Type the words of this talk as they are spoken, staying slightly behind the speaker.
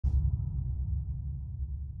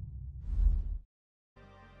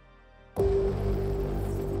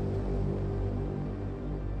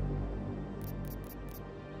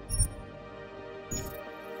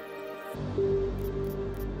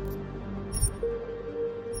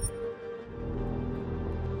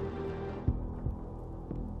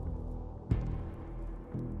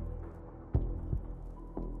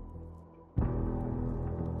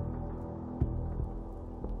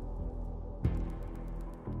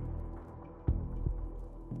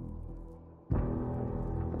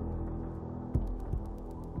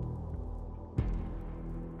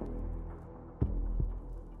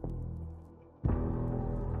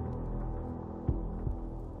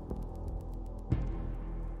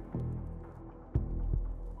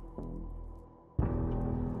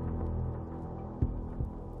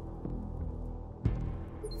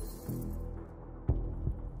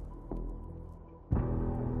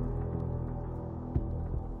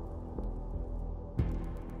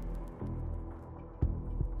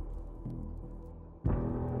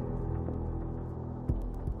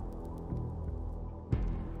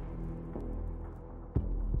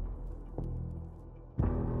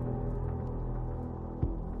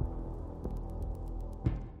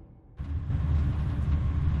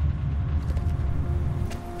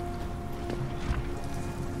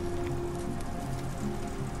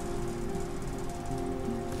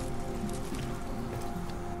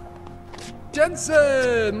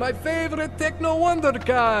Jensen, my favorite techno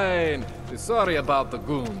wonderkind. Sorry about the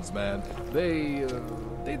goons, man. They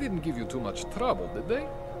didn't give you too much trouble, did they?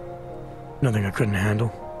 Nothing I couldn't handle.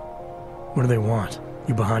 What do they want?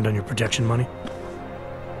 You behind on your protection money?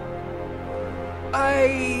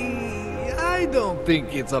 I don't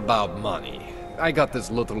think it's about money. I got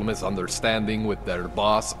this little misunderstanding with their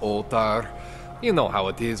boss, Otar. You know how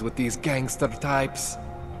it is with these gangster types.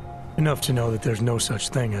 Enough to know that there's no such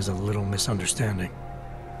thing as a little misunderstanding.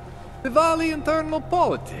 Diwali internal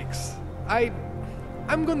politics.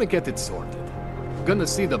 I'm gonna get it sorted. Gonna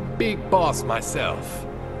see the big boss myself.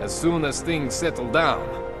 As soon as things settle down.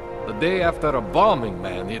 The day after a bombing,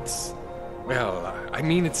 man, it's... Well, I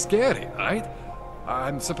mean, it's scary, right?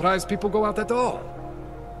 I'm surprised people go out at all.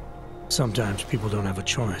 Sometimes people don't have a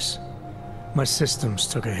choice. My systems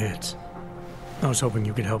took a hit. I was hoping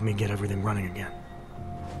you could help me get everything running again.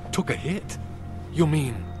 Took a hit? You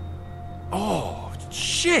mean... Oh,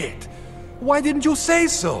 shit! Why didn't you say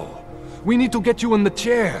so? We need to get you in the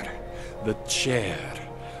chair. The chair.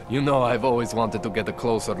 You know I've always wanted to get a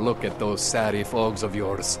closer look at those serif Augs of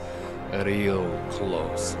yours. A real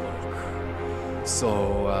close look.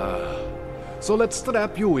 So let's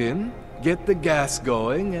strap you in, get the gas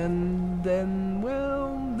going, and then,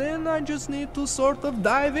 well, then I just need to sort of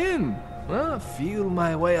dive in. Feel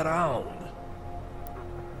my way around.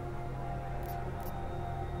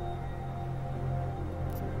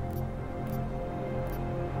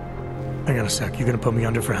 Hang on a sec, you gonna put me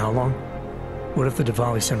under for how long? What if the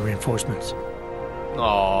Diwali send reinforcements?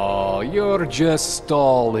 Oh, you're just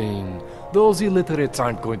stalling. Those illiterates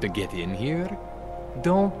aren't going to get in here.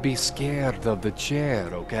 Don't be scared of the chair,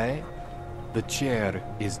 okay? The chair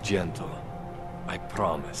is gentle. I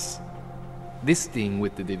promise. This thing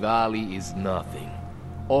with the Diwali is nothing.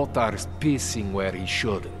 Otar's pissing where he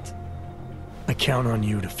shouldn't. I count on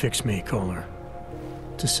you to fix me, Kohler.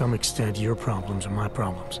 To some extent, your problems are my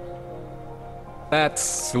problems. That's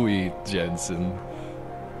sweet, Jensen.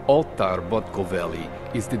 Otar Botkoveli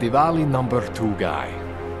is the Diwali #2 guy.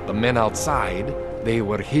 The men outside, they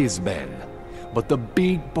were his men. But the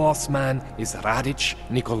big boss man is Radic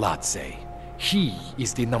Nikoladze. He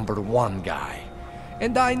is the #1 guy.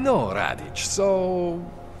 And I know Radic, so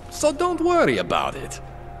don't worry about it.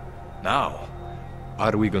 Now,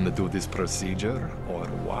 are we gonna do this procedure or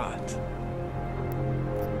what?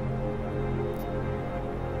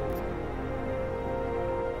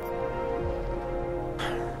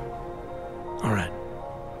 All right,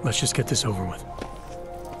 let's just get this over with.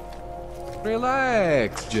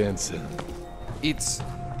 Relax, Jensen. It's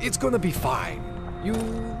gonna be fine.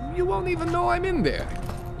 You won't even know I'm in there.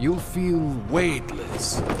 You'll feel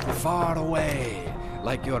weightless, far away,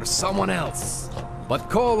 like you're someone else. But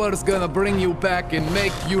Kohler's gonna bring you back and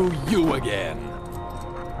make you you again.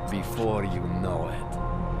 Before you know it.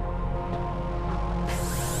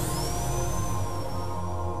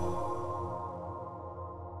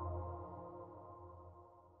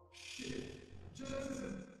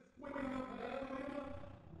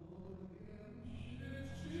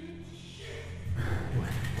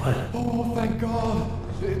 What? Oh, thank God.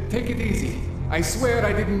 Take it easy. I swear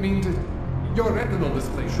I didn't mean to... Your retinal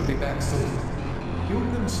display should be back soon. You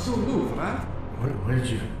can still move, right? Where did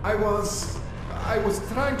you... I was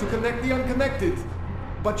trying to connect the unconnected.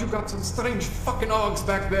 But you got some strange fucking Augs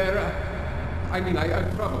back there. I mean, I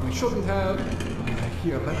probably shouldn't have...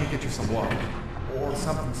 Here, let me get you some water. Or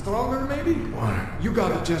something stronger, maybe? Water. You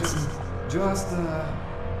got it, Jensen. Just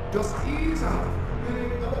ease out.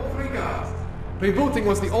 Don't freak out. Rebooting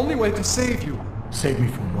was the only way to save you. Save me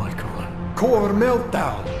from what, Kohler? Core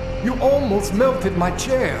meltdown. You almost melted my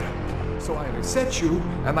chair. So I reset you,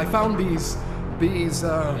 and I found these...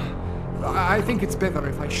 I think it's better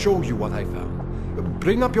if I show you what I found.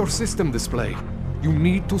 Bring up your system display. You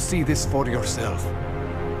need to see this for yourself.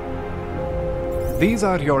 These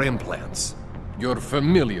are your implants. You're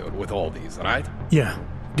familiar with all these, right? Yeah,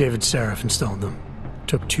 David Sarif installed them.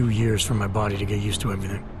 Took 2 years for my body to get used to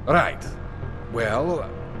everything. Right. Well,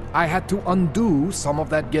 I had to undo some of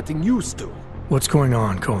that getting used to. What's going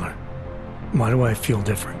on, Kohler? Why do I feel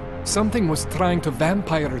different? Something was trying to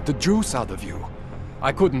vampire the juice out of you.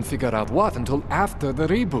 I couldn't figure out what until after the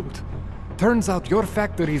reboot. Turns out your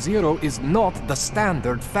Factory Zero is not the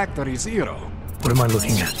standard Factory Zero. What am I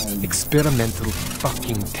looking at? Experimental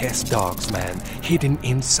fucking test dogs, man. Hidden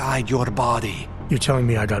inside your body. You're telling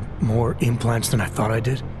me I got more implants than I thought I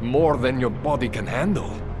did? More than your body can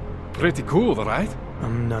handle. Pretty cool, right?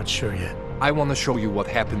 I'm not sure yet. I want to show you what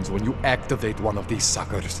happens when you activate one of these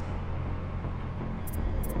suckers.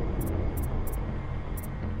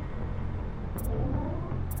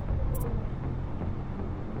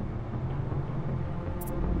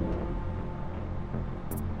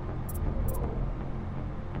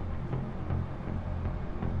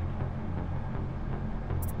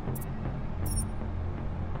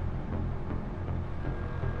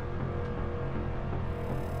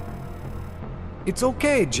 It's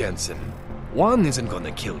okay, Jensen. One isn't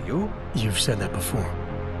gonna kill you. You've said that before.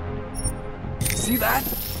 See that?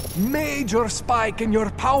 Major spike in your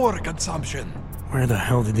power consumption. Where the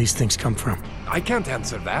hell did these things come from? I can't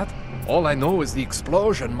answer that. All I know is the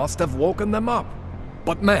explosion must have woken them up.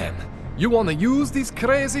 But man, you wanna use these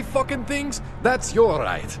crazy fucking things? That's your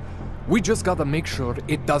right. We just gotta make sure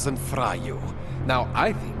it doesn't fry you. Now,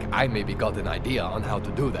 I think I maybe got an idea on how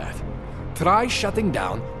to do that. Try shutting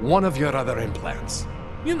down one of your other implants.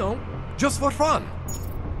 You know, just for fun.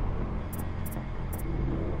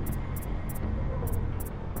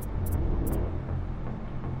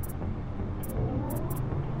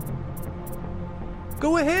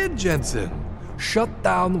 Go ahead, Jensen. Shut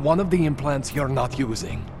down one of the implants you're not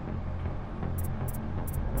using.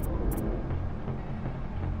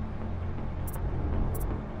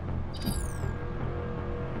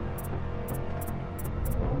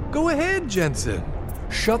 Go ahead, Jensen.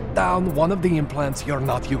 Shut down one of the implants you're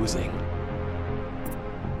not using.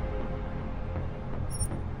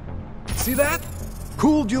 See that?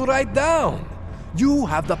 Cooled you right down. You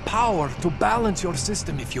have the power to balance your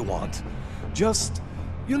system if you want. Just,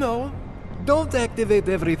 you know, don't activate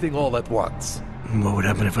everything all at once. What would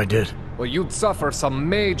happen if I did? Well, you'd suffer some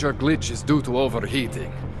major glitches due to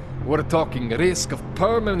overheating. We're talking risk of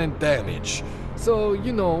permanent damage. So,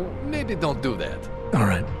 you know, maybe don't do that. All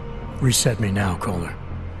right. Reset me now, Kohler.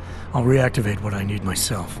 I'll reactivate what I need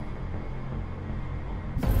myself.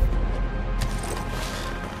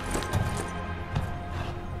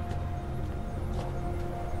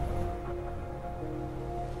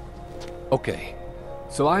 Okay,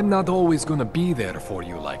 so I'm not always gonna be there for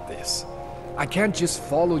you like this. I can't just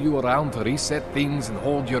follow you around to reset things and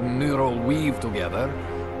hold your neural weave together.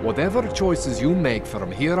 Whatever choices you make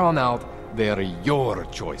from here on out, they're your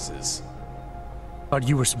choices. Thought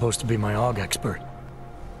you were supposed to be my Aug expert.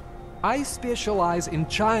 I specialize in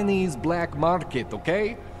Chinese black market,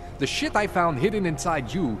 okay? The shit I found hidden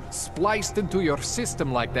inside you, spliced into your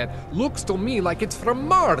system like that, looks to me like it's from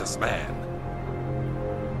Mars, man.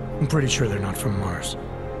 I'm pretty sure they're not from Mars.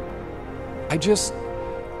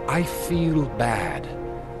 I feel bad.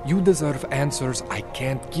 You deserve answers I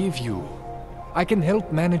can't give you. I can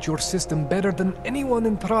help manage your system better than anyone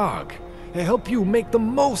in Prague. Help you make the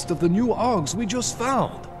most of the new Augs we just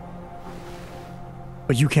found.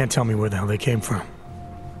 But you can't tell me where the hell they came from.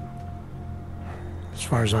 As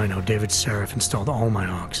far as I know, David Seraph installed all my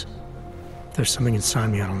Augs. If there's something inside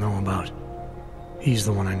me I don't know about, he's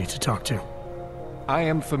the one I need to talk to. I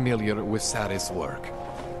am familiar with Sarah's work.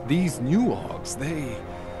 These new Augs,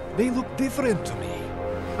 they look different to me.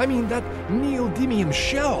 I mean, that neodymium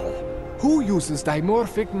shell. Who uses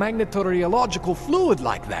dimorphic magnetorheological fluid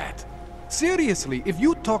like that? Seriously, if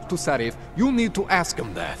you talk to Sarif, you need to ask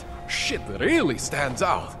him that. Shit really stands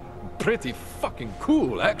out. Pretty fucking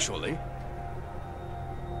cool, actually.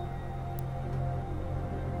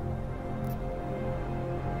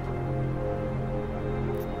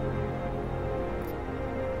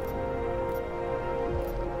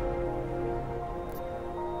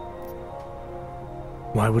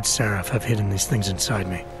 Why would Seraph have hidden these things inside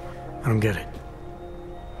me? I don't get it.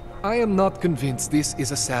 I am not convinced this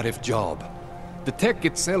is a Sarif job. The tech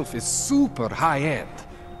itself is super high-end,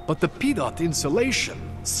 but the PDOT insulation,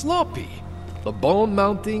 sloppy. The bone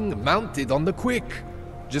mounting, mounted on the quick.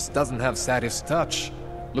 Just doesn't have Sarif's touch.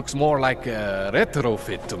 Looks more like a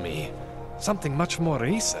retrofit to me. Something much more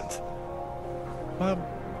recent. Well,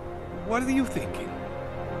 what are you thinking?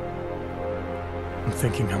 I'm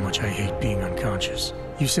thinking how much I hate being unconscious.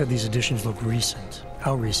 You said these additions look recent.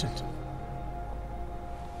 How recent?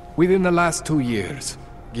 Within the last 2 years,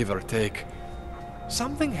 give or take.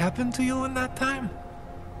 Something happened to you in that time?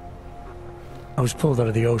 I was pulled out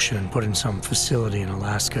of the ocean and put in some facility in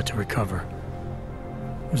Alaska to recover.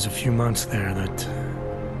 It was a few months there that...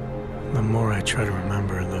 the more I try to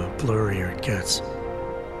remember, the blurrier it gets.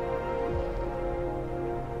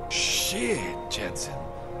 Shit, Jensen.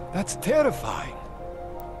 That's terrifying.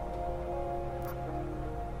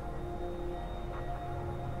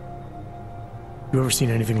 You ever seen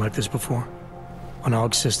anything like this before? An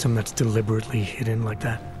Aug system that's deliberately hidden like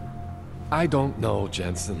that? I don't know,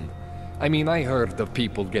 Jensen. I mean, I heard of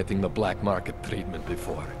people getting the black market treatment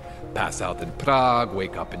before. Pass out in Prague,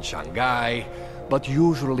 wake up in Shanghai. But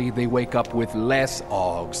usually they wake up with less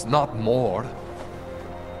Augs, not more.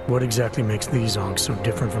 What exactly makes these Augs so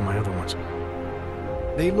different from my other ones?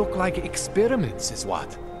 They look like experiments, is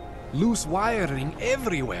what. Loose wiring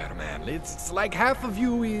everywhere, man. It's like half of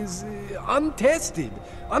you is untested,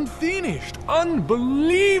 unfinished,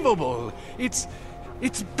 unbelievable. It's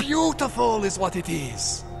beautiful is what it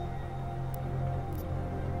is.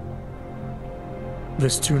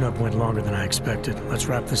 This tune-up went longer than I expected. Let's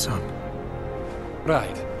wrap this up.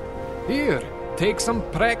 Right. Here, take some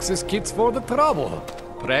Praxis kits for the trouble.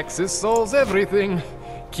 Praxis solves everything.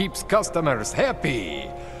 Keeps customers happy.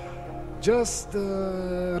 Just,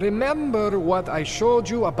 remember what I showed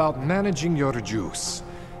you about managing your juice.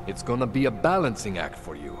 It's gonna be a balancing act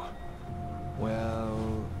for you.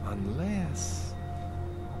 Well, unless...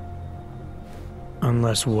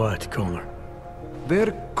 Unless what, Kohler?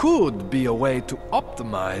 There could be a way to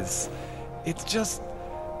optimize. It's just...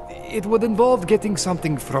 It would involve getting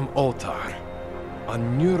something from Otar. A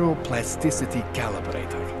neuroplasticity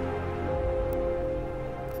calibrator.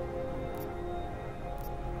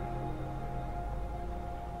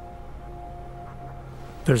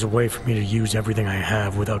 There's a way for me to use everything I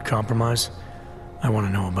have without compromise. I want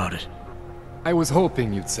to know about it. I was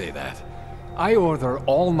hoping you'd say that. I order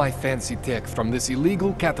all my fancy tech from this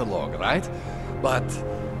illegal catalog, right? But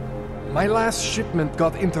my last shipment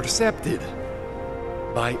got intercepted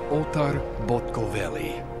by Otar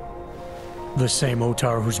Botkoveli. The same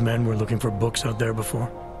Otar whose men were looking for books out there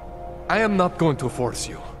before? I am not going to force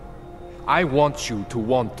you. I want you to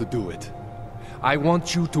want to do it. I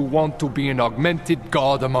want you to want to be an augmented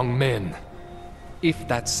god among men. If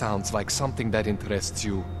that sounds like something that interests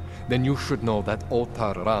you, then you should know that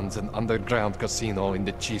Otar runs an underground casino in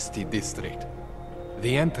the Chisti district.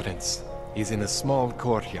 The entrance is in a small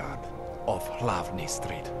courtyard off Hlavny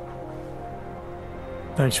Street.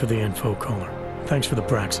 Thanks for the info, Kohler. Thanks for the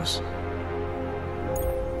Praxis.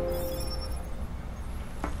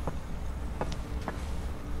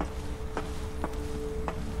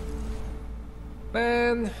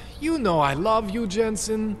 Man, you know I love you,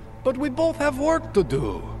 Jensen, but we both have work to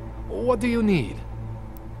do. What do you need?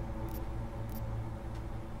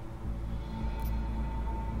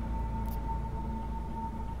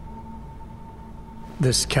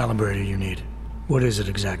 This calibrator you need. What is it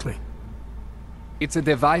exactly? It's a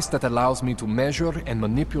device that allows me to measure and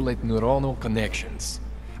manipulate neuronal connections.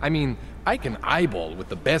 I mean, I can eyeball with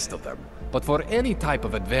the best of them, but for any type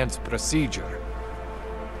of advanced procedure...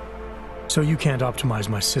 So you can't optimize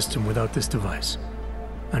my system without this device?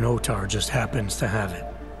 An Otar just happens to have it.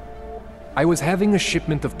 I was having a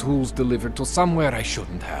shipment of tools delivered to somewhere I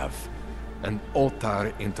shouldn't have. And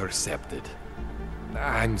Otar intercepted.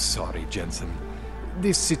 I'm sorry, Jensen.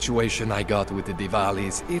 This situation I got with the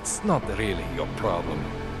Diwalis, it's not really your problem.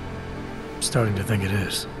 I'm starting to think it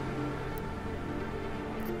is.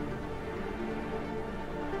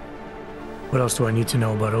 What else do I need to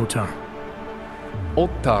know about Otar?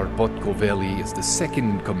 Otar Botkoveli is the second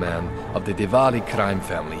in command of the Diwali crime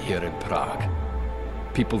family here in Prague.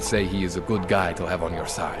 People say he is a good guy to have on your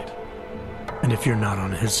side. And if you're not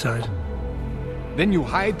on his side? Then you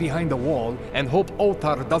hide behind a wall and hope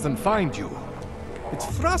Otar doesn't find you. It's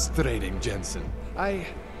frustrating, Jensen. I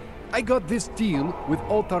got this deal with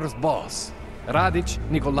Otar's boss, Radic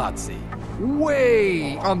Nikoladze.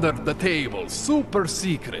 Way under the table, super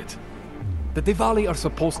secret. The Diwali are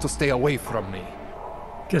supposed to stay away from me.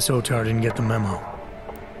 Guess Otar didn't get the memo.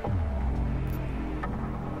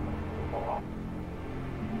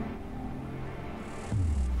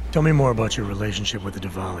 Tell me more about your relationship with the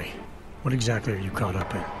Diwali. What exactly are you caught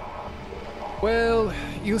up in? Well,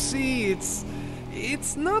 you see,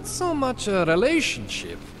 it's not so much a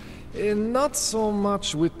relationship. Not so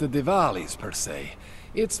much with the Diwalis, per se.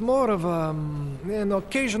 It's more of an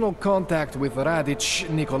occasional contact with Radic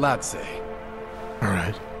Nikoladze.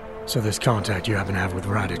 Alright. So this contact you happen to have with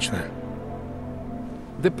Radic, then?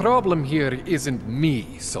 The problem here isn't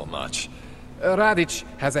me so much. Radic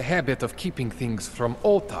has a habit of keeping things from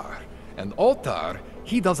Otar. And Otar,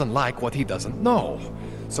 he doesn't like what he doesn't know.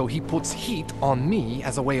 So he puts heat on me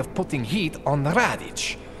as a way of putting heat on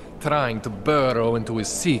Radic. Trying to burrow into his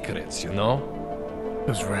secrets, you know?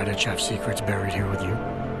 Does Radic have secrets buried here with you?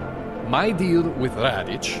 My deal with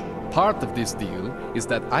Radic, part of this deal, is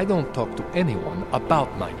that I don't talk to anyone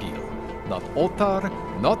about my deal. Not Otar,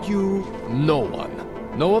 not you, no one.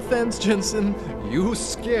 No offense, Jensen, you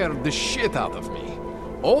scared the shit out of me.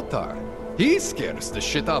 Otar, he scares the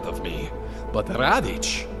shit out of me. But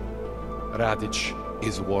Radic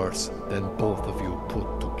is worse than both of you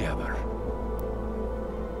put together.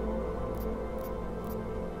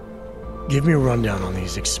 Give me a rundown on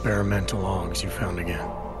these experimental Augs you found again.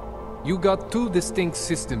 You got two distinct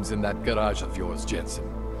systems in that garage of yours, Jensen.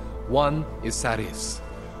 One is Saris.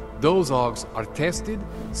 Those Augs are tested,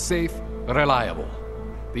 safe, reliable.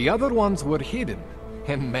 The other ones were hidden.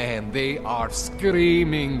 And man, they are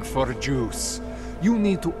screaming for juice. You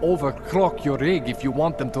need to overclock your rig if you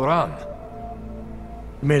want them to run.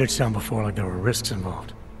 You made it sound before like there were risks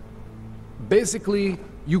involved. Basically,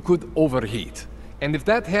 you could overheat. And if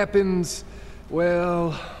that happens,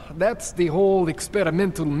 well, that's the whole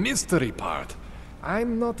experimental mystery part.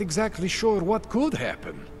 I'm not exactly sure what could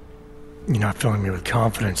happen. You're not filling me with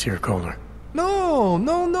confidence here, Kohler.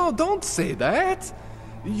 No, don't say that.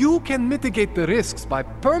 You can mitigate the risks by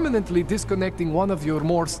permanently disconnecting one of your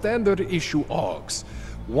more standard issue Augs.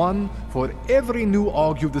 One for every new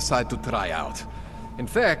Aug you decide to try out. In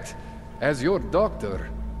fact, as your doctor,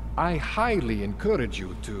 I highly encourage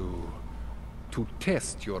you to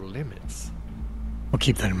test your limits. I'll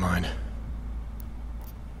keep that in mind.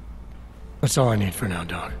 That's all I need for now,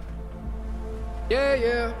 Doc.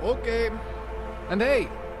 Yeah, okay. And hey,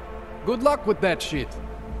 good luck with that shit.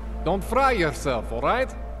 Don't fry yourself,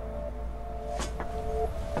 alright?